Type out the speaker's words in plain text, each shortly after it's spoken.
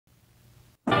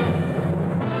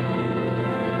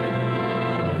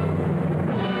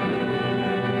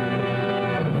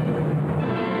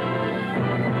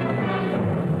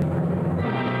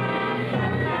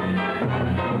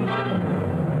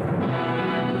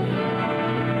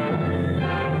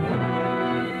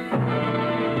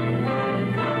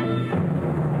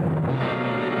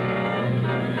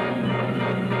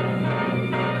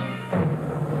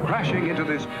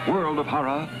world of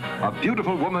horror, a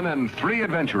beautiful woman and 3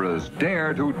 adventurers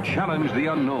dare to challenge the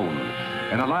unknown.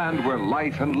 In a land where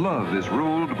life and love is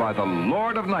ruled by the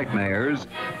Lord of Nightmares,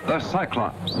 the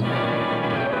Cyclops.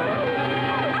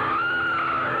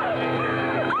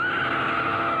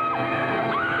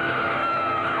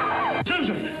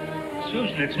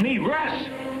 Susan, it's me, Russ.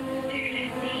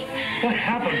 What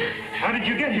happened? How did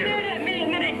you get here? Stared at me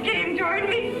and then it came toward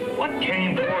me. What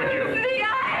came toward you? The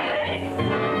eye.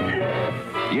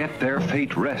 Yet their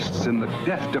fate rests in the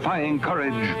death-defying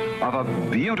courage of a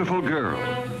beautiful girl.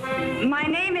 My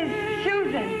name is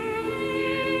Susan.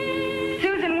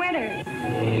 Susan Winters.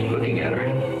 He's looking at her.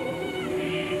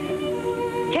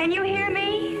 Can you hear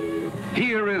me?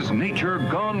 Here is nature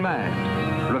gone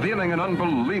mad, revealing an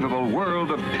unbelievable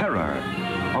world of terror.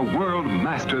 A world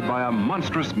mastered by a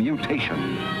monstrous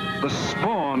mutation, the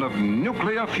spawn of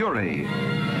nuclear fury.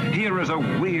 Here is a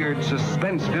weird,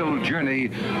 suspense-filled journey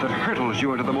that hurtles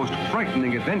you into the most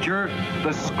frightening adventure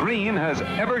the screen has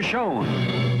ever shown.